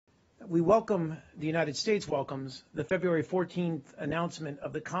The United States welcomes the February 14th announcement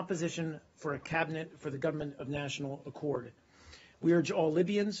of the composition for a cabinet for the Government of National Accord. We urge all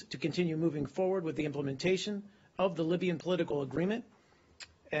Libyans to continue moving forward with the implementation of the Libyan political agreement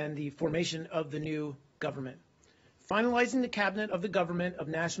and the formation of the new government. Finalizing the cabinet of the Government of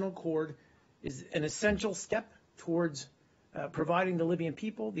National Accord is an essential step towards providing the Libyan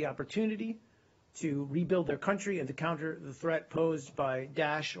people the opportunity to rebuild their country and to counter the threat posed by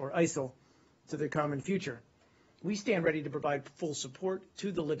Daesh or ISIL to their common future. We stand ready to provide full support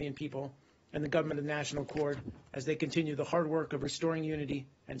to the Libyan people and the Government of National Accord as they continue the hard work of restoring unity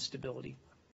and stability.